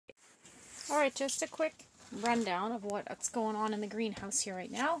Alright, just a quick rundown of what's going on in the greenhouse here right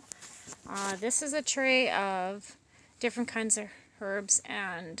now. This is a tray of different kinds of herbs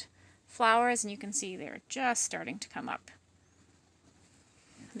and flowers, and you can see they're just starting to come up.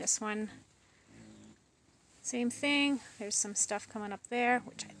 This one, same thing. There's some stuff coming up there,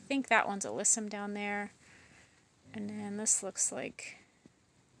 which I think that one's alyssum down there. And then this looks like,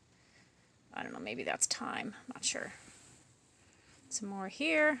 I don't know, maybe that's thyme. I'm not sure. Some more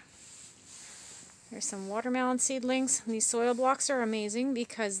here. There's some watermelon seedlings. And these soil blocks are amazing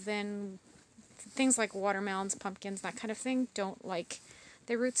because then things like watermelons, pumpkins, that kind of thing don't like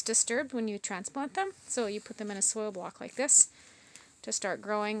their roots disturbed when you transplant them. So you put them in a soil block like this to start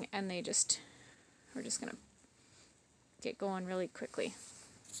growing, and we're just going to get going really quickly.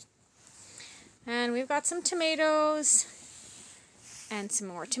 And we've got some tomatoes, and some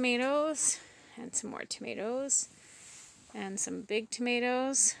more tomatoes, and some more tomatoes, and some big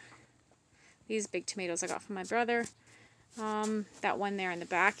tomatoes. These big tomatoes I got from my brother. That one there in the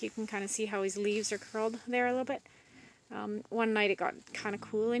back, you can kind of see how his leaves are curled there a little bit. One night it got kind of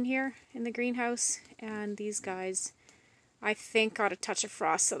cool in here in the greenhouse, and these guys, I think, got a touch of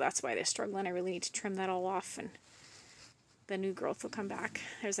frost, so that's why they're struggling. I really need to trim that all off, and the new growth will come back.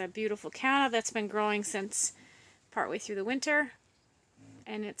 There's a beautiful canna that's been growing since partway through the winter,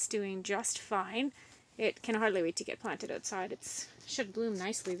 and it's doing just fine. It can hardly wait to get planted outside. It should bloom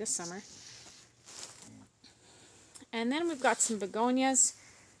nicely this summer. And then we've got some begonias,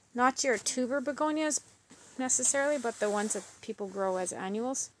 not your tuber begonias necessarily, but the ones that people grow as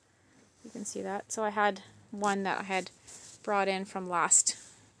annuals. You can see that. So I had one that I had brought in from last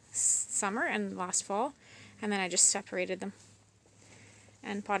summer and last fall, and then I just separated them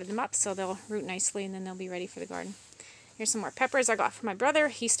and potted them up so they'll root nicely, and then they'll be ready for the garden. Here's some more peppers I got from my brother.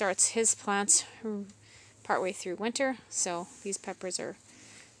 He starts his plants partway through winter, so these peppers are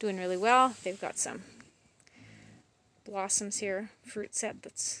doing really well. They've got some blossoms here, fruit set,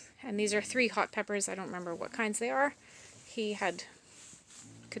 and these are 3 hot peppers. I don't remember what kinds they are. He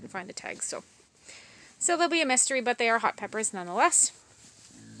couldn't find the tags, so they'll be a mystery, but they are hot peppers nonetheless.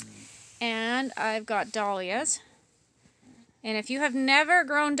 And I've got dahlias, and if you have never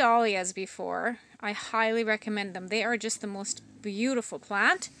grown dahlias before, I highly recommend them. They are just the most beautiful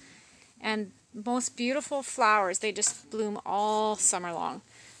plant and most beautiful flowers. They just bloom all summer long.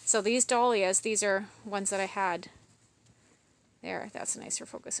 So these dahlias, these are ones that I had there. That's a nicer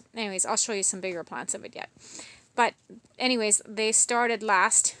focus. Anyways, I'll show you some bigger plants of it yet. But anyways, they started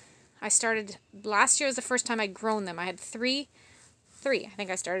last year was the first time I'd grown them. I had three. I think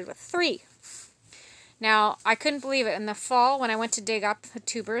I started with 3. Now, I couldn't believe it. In the fall, when I went to dig up the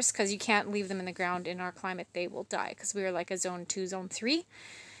tubers, because you can't leave them in the ground in our climate, they will die, because we were like a zone 2, zone 3,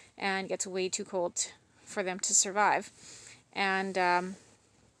 and it gets way too cold for them to survive. And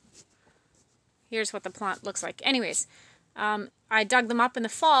here's what the plant looks like. Anyways, I dug them up in the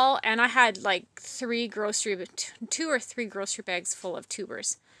fall, and I had like 2 or 3 grocery bags full of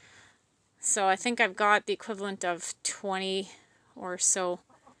tubers. So I think I've got the equivalent of 20 or so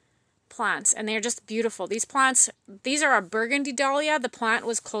plants, and they're just beautiful. These plants, these are a burgundy dahlia. The plant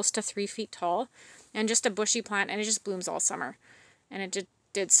was close to 3 feet tall, and just a bushy plant, and it just blooms all summer, and it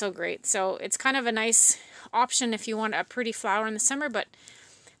did so great. So it's kind of a nice option if you want a pretty flower in the summer, but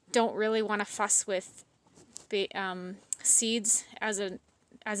don't really want to fuss with the seeds as an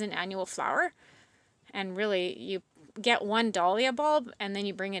annual flower. And really, you get 1 dahlia bulb, and then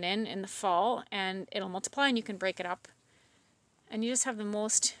you bring it in the fall, and it'll multiply, and you can break it up, and you just have the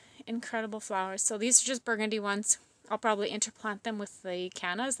most incredible flowers. So these are just burgundy ones. I'll probably interplant them with the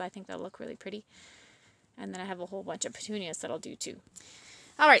cannas. I think they'll look really pretty. And then I have a whole bunch of petunias that I'll do too.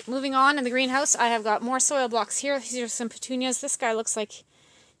 Alright, moving on in the greenhouse, I have got more soil blocks here. These are some petunias. This guy looks like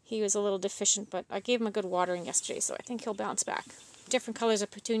he was a little deficient, but I gave him a good watering yesterday, so I think he'll bounce back. Different colors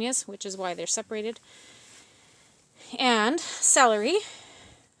of petunias, which is why they're separated. And celery.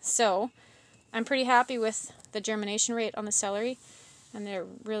 So I'm pretty happy with the germination rate on the celery, and they're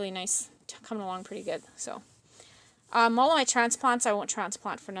really nice, coming along pretty good. So all of my transplants I won't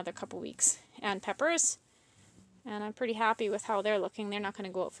transplant for another couple weeks. And peppers, and I'm pretty happy with how they're looking. They're not going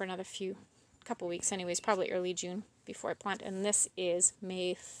to go out for another couple weeks anyways, probably early June before I plant, and this is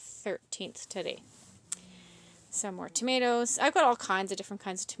May 13th today. Some more tomatoes. I've got all kinds of different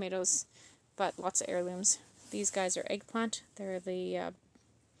kinds of tomatoes, but lots of heirlooms. These guys are eggplant. They're the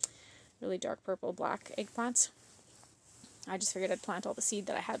really dark purple black eggplants. I just figured I'd plant all the seed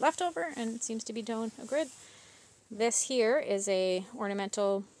that I had left over, and it seems to be doing good. This here is a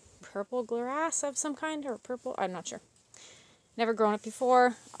ornamental purple grass of some kind, or purple, I'm not sure. Never grown it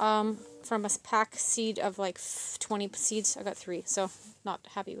before. From a pack seed of like 20 seeds, I got 3. So not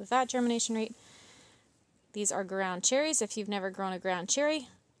happy with that germination rate. These are ground cherries. If you've never grown a ground cherry,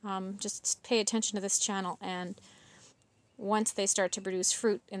 just pay attention to this channel, and once they start to produce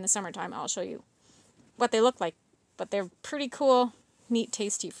fruit in the summertime, I'll show you what they look like. But they're pretty cool, neat,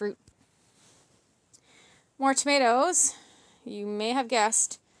 tasty fruit. More tomatoes. You may have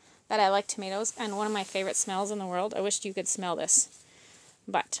guessed that I like tomatoes, and one of my favorite smells in the world. I wished you could smell this.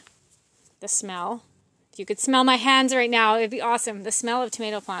 But the smell, if you could smell my hands right now, it'd be awesome. The smell of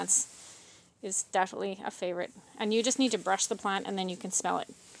tomato plants is definitely a favorite. And you just need to brush the plant and then you can smell it.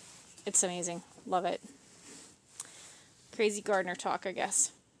 It's amazing. Love it. Crazy gardener talk, I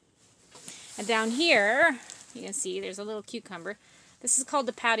guess. And down here, you can see there's a little cucumber. This is called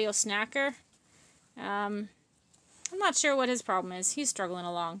the patio snacker. I'm not sure what his problem is. He's struggling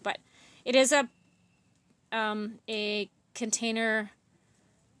along, but it is a container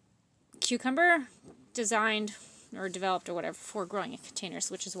cucumber designed or developed or whatever for growing in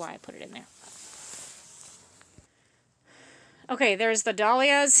containers, which is why I put it in there. Okay, there's the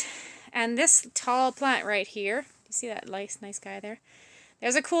dahlias, and this tall plant right here. You see that nice guy there?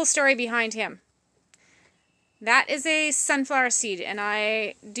 There's a cool story behind him. That is a sunflower seed, and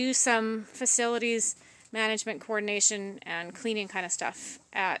I do some facilities management coordination and cleaning kind of stuff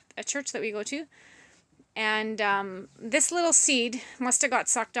at a church that we go to. And this little seed must have got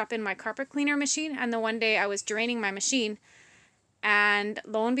sucked up in my carpet cleaner machine, and the one day I was draining my machine, and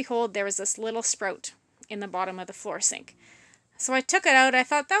lo and behold, there was this little sprout in the bottom of the floor sink. So I took it out. I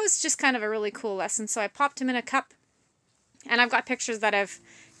thought that was just kind of a really cool lesson, so I popped him in a cup, and I've got pictures that I've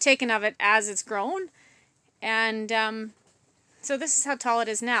taken of it as it's grown. And so this is how tall it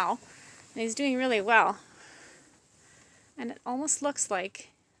is now, and he's doing really well. And it almost looks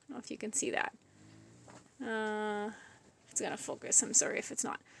like, I don't know if you can see that. It's going to focus, I'm sorry if it's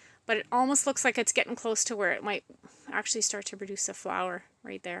not. But it almost looks like it's getting close to where it might actually start to produce a flower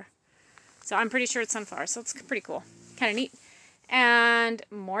right there. So I'm pretty sure it's sunflower, so it's pretty cool. Kind of neat. And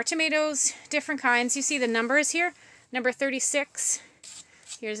more tomatoes, different kinds. You see the numbers here. Number 36.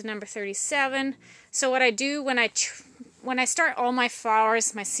 Here's number 37. So what I do when I start all my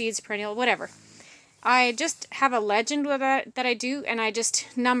flowers, my seeds, perennial, whatever, I just have a legend with it that I do, and I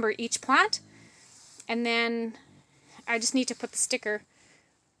just number each plant. And then I just need to put the sticker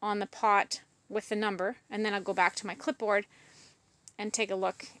on the pot with the number, and then I'll go back to my clipboard and take a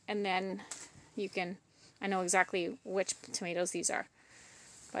look, and then I know exactly which tomatoes these are.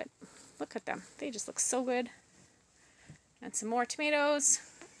 But look at them. They just look so good. And some more tomatoes.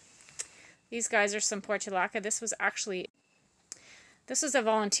 These guys are some portulaca. This was a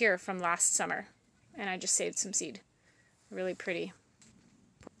volunteer from last summer, and I just saved some seed. Really pretty.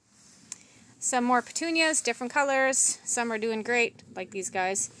 Some more petunias, different colors. Some are doing great, like these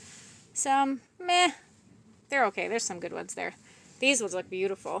guys. Some, meh. They're okay. There's some good ones there. These ones look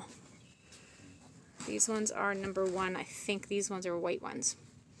beautiful. These ones are number 1. I think these ones are white ones.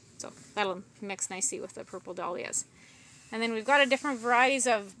 So that'll mix nicely with the purple dahlias. And then we've got a different varieties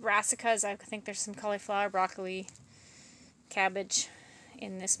of brassicas. I think there's some cauliflower, broccoli, cabbage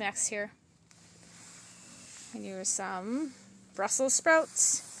in this mix here. And here's some Brussels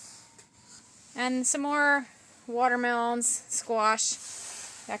sprouts. And some more watermelons, squash,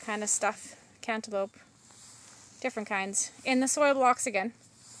 that kind of stuff. Cantaloupe. Different kinds. In the soil blocks again.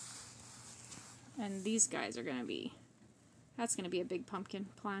 And these guys are going to be, that's going to be a big pumpkin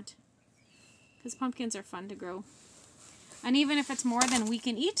plant. Because pumpkins are fun to grow. And even if it's more than we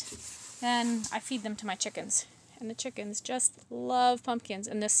can eat, then I feed them to my chickens. And the chickens just love pumpkins.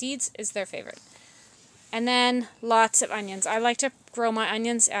 And the seeds is their favorite. And then lots of onions. I like to grow my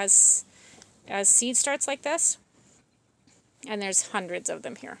onions as seed starts like this. And there's hundreds of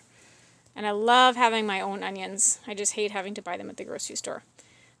them here. And I love having my own onions. I just hate having to buy them at the grocery store.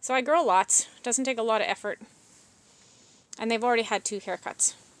 So I grow lots. It doesn't take a lot of effort. And they've already had 2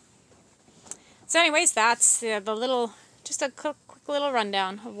 haircuts. So anyways, that's the little, just a quick little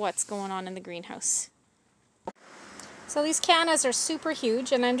rundown of what's going on in the greenhouse. So these cannas are super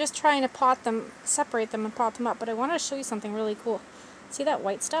huge, and I'm just trying to pot them, separate them and pot them up. But I want to show you something really cool. See that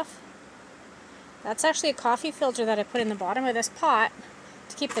white stuff? That's actually a coffee filter that I put in the bottom of this pot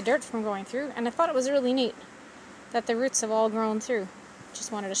to keep the dirt from going through. And I thought it was really neat that the roots have all grown through.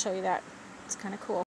 Just wanted to show you that. It's kind of cool.